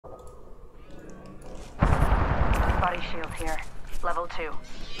Body shield here. Level 2. Getting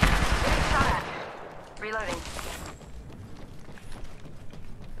shot at. Reloading.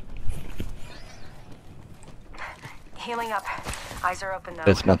 Healing up. Eyes are open though.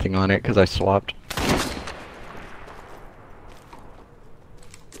 There's nothing on it because I swapped.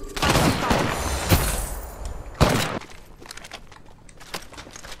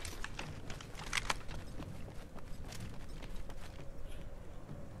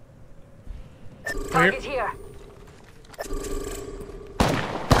 Target here.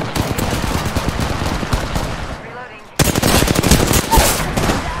 Reloading.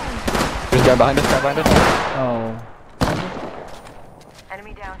 There's a guy behind us, Oh.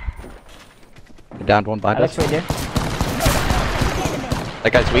 Enemy down. You downed one behind us. Alex right there.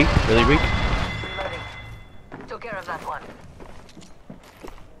 That guy's weak, really weak. Reloading. Took care of that one.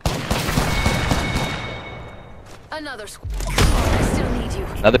 Another squad. I still need you.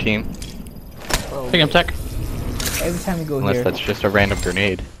 Another team. Oh, Pick him tech. every time we go Unless here. that's just a random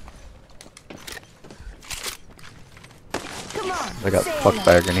grenade. Come on. I got fucked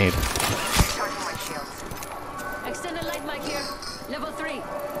by a grenade. Charging my shields. Extended light mic here. Level 3.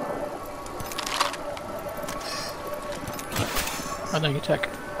 I know you tech.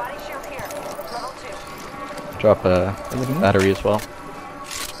 Body shield here. Level 2. Drop a Everything? battery as well.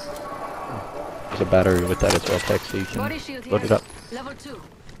 There's a battery with that as well, tech, so you Body can shield here. load it up. Level 2.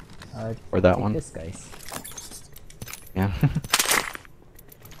 Or that Take one. This guys. Yeah.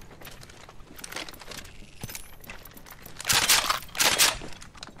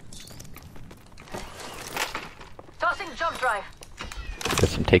 Tossing jump drive.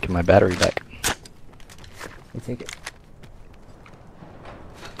 Guess I'm taking my battery back. We take it.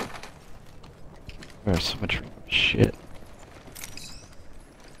 There's so much shit.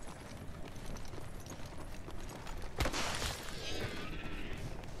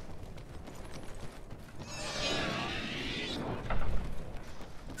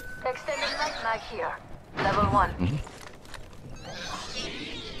 Extended light mag here. Level 1. Mhm.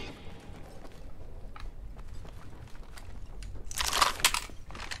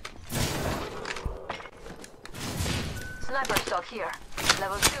 Sniper stock here.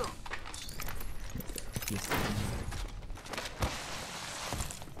 Level 2.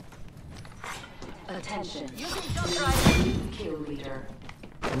 Attention. Using jump drive. Kill leader.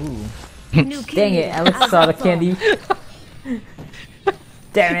 Ooh. Dang it, Alex saw the candy.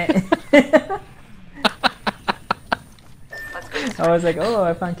 Damn it. Let's go. I was like, oh,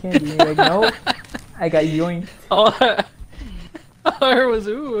 I found candy. And you're like, no, I got yoinked. All I heard was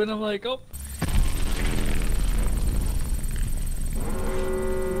ooh, and I'm like, oh.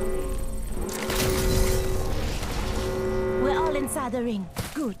 We're all inside the ring.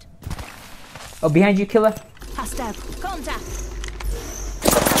 Good. Oh, behind you, killer. Hostile. Contact.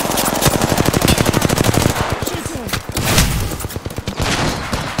 Shooting.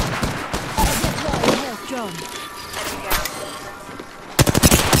 Deploying health drone.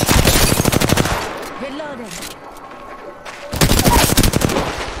 Reloading.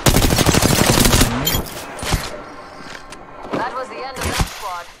 That was the end of that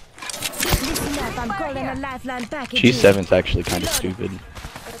squad. Listen up, I'm calling a lifeline package. G7's actually kind of stupid.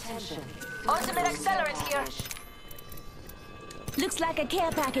 Attention. Ultimate accelerant here. Looks like a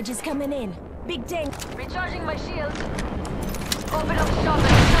care package is coming in. Big ding. Recharging my shield. Open up shop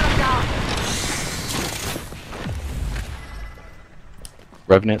and shut them down.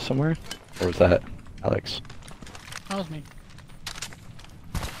 Revenant somewhere? Or was that Alex? That was me.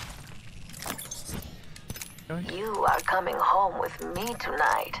 Yoink, You are coming home with me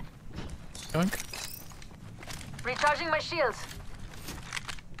tonight. yoink. Recharging my shields.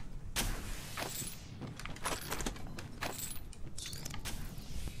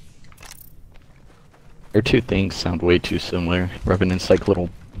 Their two things sound way too similar. Revenant's like little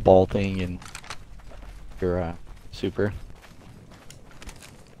ball thing and your super.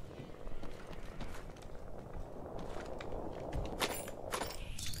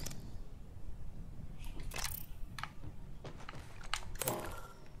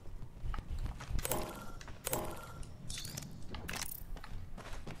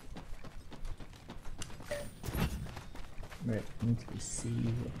 Right, I need to see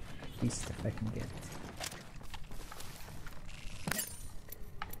what free stuff I can get.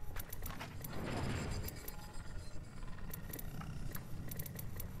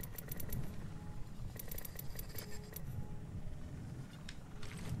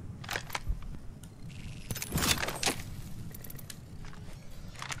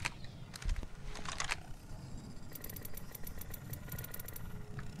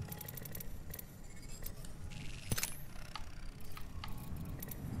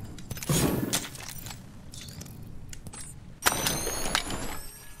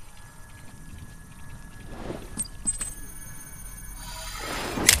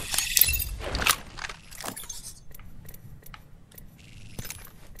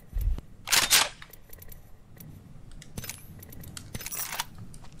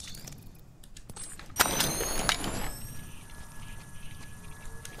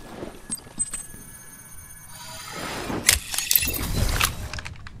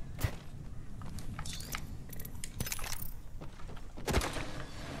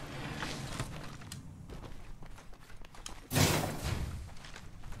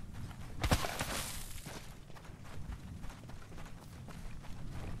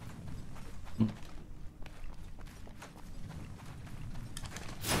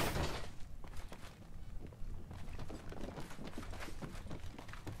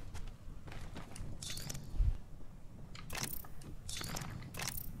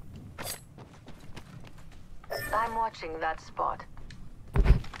 I'm watching that spot.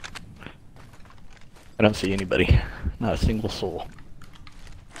 I don't see anybody. Not a single soul.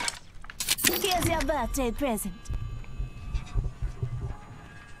 Here's your birthday present.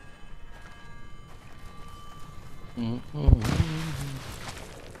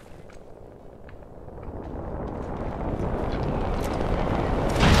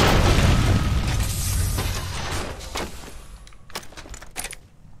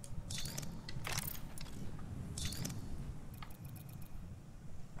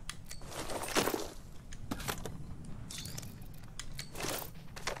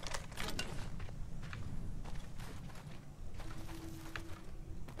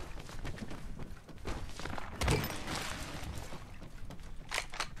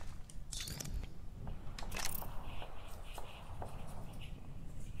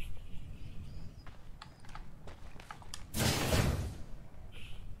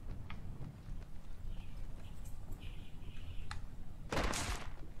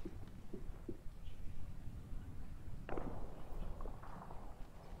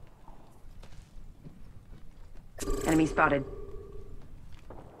 Enemy spotted.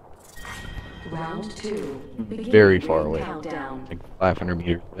 Round 2. Very far away. Countdown. Like 500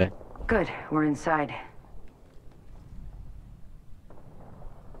 meters away. Good, we're inside.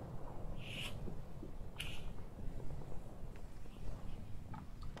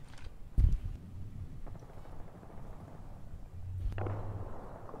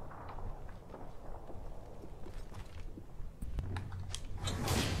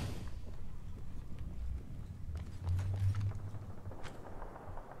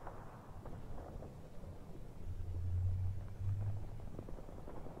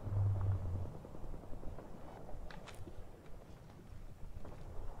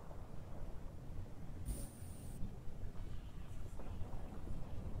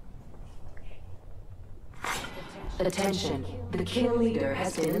 Attention, the kill leader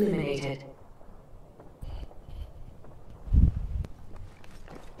has been eliminated.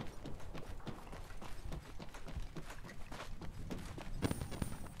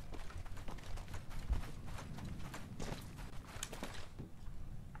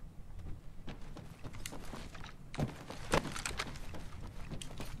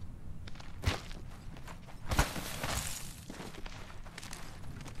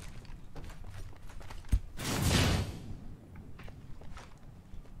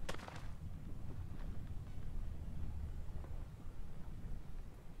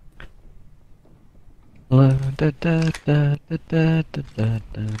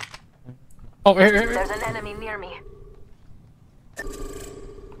 Oh, here. There's an enemy near me.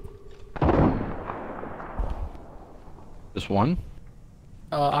 Just one?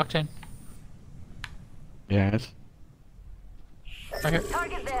 Octane. Yes. Right here.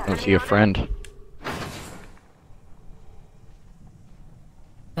 Target there. I don't see a friend.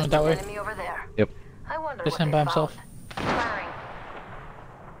 Went that way. Enemy over there. Yep. I wonder Just what him they by himself. found. Firing.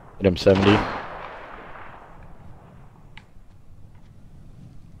 Hit him 70.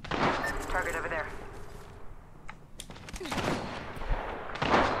 Target over there.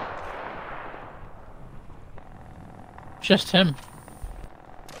 Just him.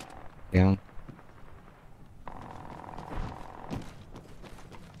 Yeah.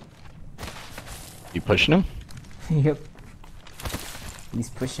 You pushing him? Yep. He's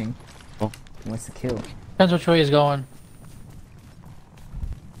pushing. Oh. He wants to kill. Depends which way he's going.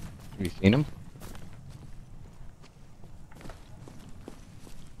 Have you seen him?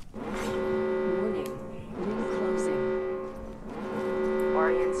 Warning. Ring closing.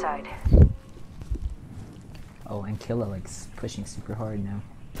 Already inside. Oh, and Killa like pushing super hard now.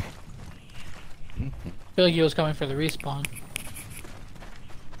 I feel like he was coming for the respawn.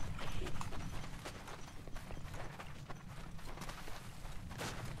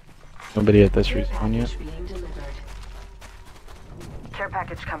 Nobody at this respawn yet? Being delivered. Care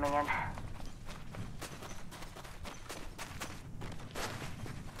package coming in.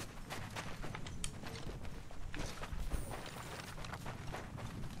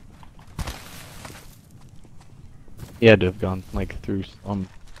 He had to have gone like through some.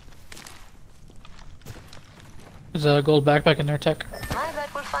 There's a gold backpack in there, tech. I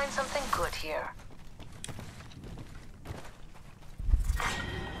bet we'll find something good here.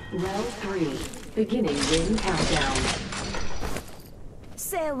 Round 3. Beginning ring countdown.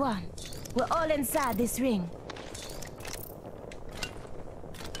 Say one. We're all inside this ring.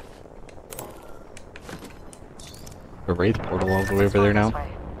 A wraith portal all the way over there now. This way.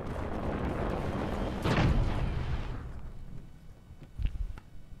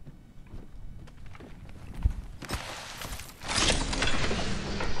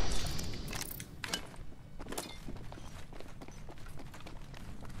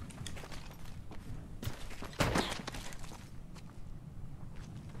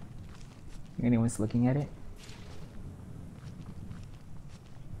 Anyone's looking at it?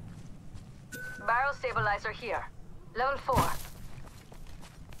 Barrel stabilizer here. Level 4.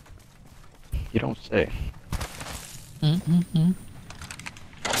 You don't say.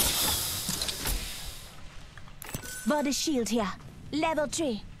 Body shield here. Level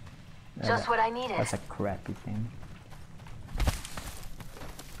 3. Just what I needed. That's a crappy thing.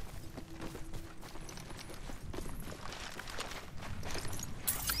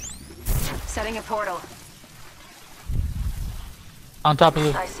 Setting a portal. On top of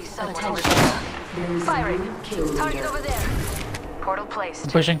you. I see someone over there. Firing. Target over there. Portal placed.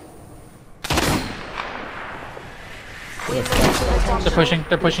 Pushing. They're pushing.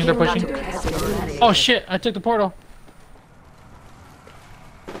 They're pushing. They're pushing. Oh shit! I took the portal.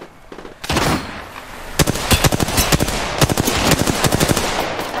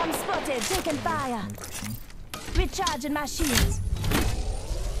 I'm spotted. Taking fire. Recharging my shields.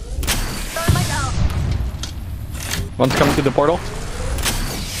 Thermite out. One's coming through the portal.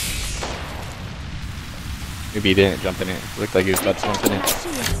 Maybe he didn't jump in it. Looked like he was about to jump in it.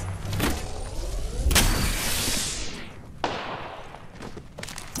 Shields.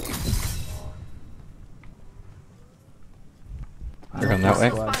 They're going that way.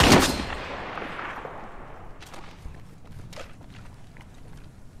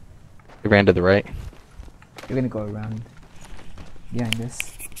 He ran to the right. You're gonna go around behind this.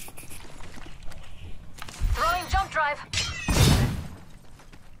 Throwing jump drive.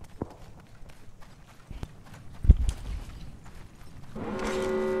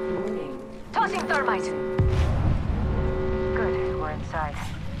 Tossing thermite. Good, we're inside.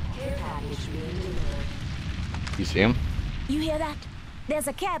 You see him? You hear that? There's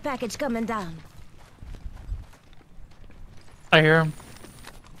a care package coming down. I hear him.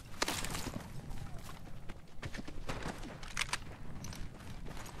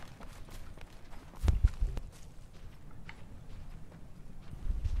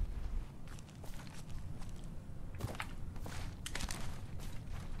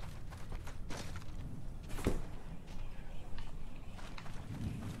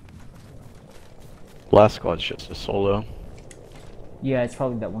 Last squad's just a solo. Yeah, it's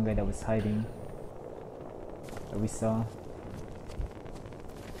probably that one guy that was hiding. That we saw.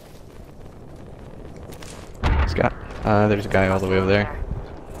 There's a guy all the way over there.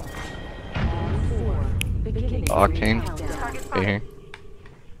 Octane. Right here.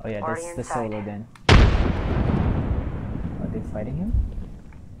 Oh yeah, Already that's the inside. solo then. Are they fighting him?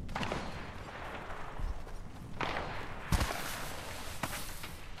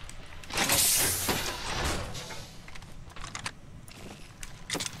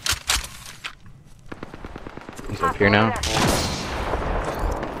 He's up here now.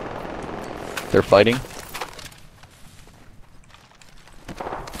 They're fighting.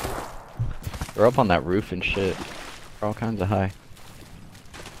 They're up on that roof and shit. They're all kinds of high.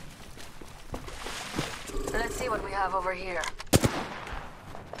 Let's see what we have over here.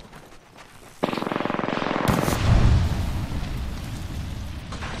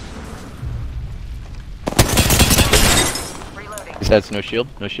 Reloading. He says no shield,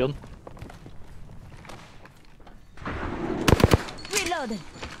 no shield. Reloading.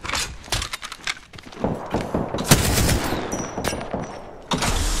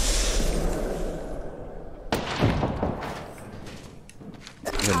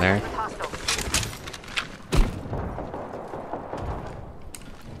 He's in there. Hostile.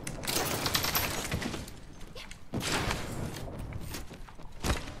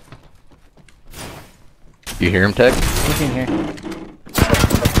 You hear him, Tech? He's in here.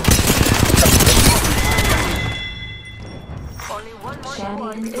 Only one more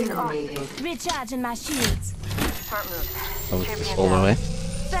squad is on. Recharging my shields. Smart move. Oh, it's the Champion solo, down. eh?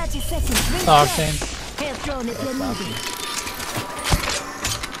 30 seconds. Oh, Reset. Octane. Health drone if you need it.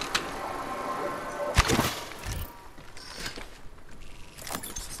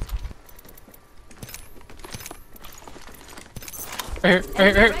 Right here.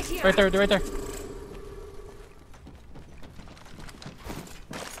 Right here. Right there. Right there.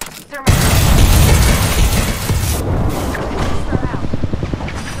 Thermite. Throw out.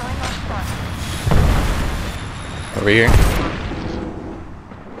 Throwing off spot. Over here.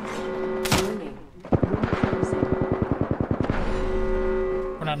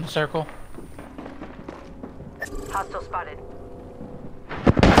 We're not in a circle. Hostile spotted.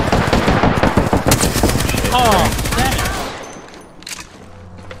 Oh,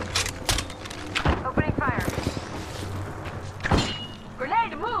 Opening fire.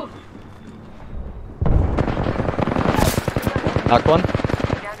 Grenade, move! Knock one.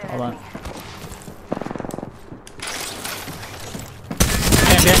 Down Hold on.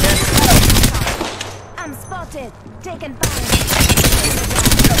 damn. spotted. Taken fire.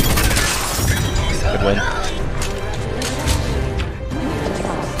 Good win.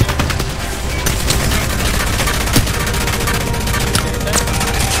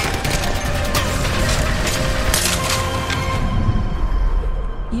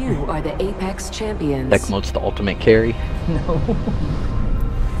 You are the Apex champions. Deck mode's the ultimate carry. No.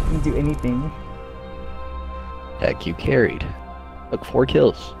 Didn't do anything. Heck, you carried. Look, 4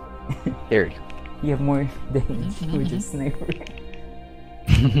 kills. Carried. You have more damage with your sniper.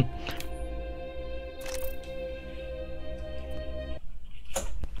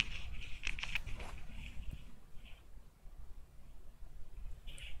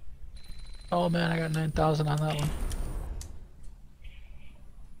 Oh man, I got 9,000 on that one.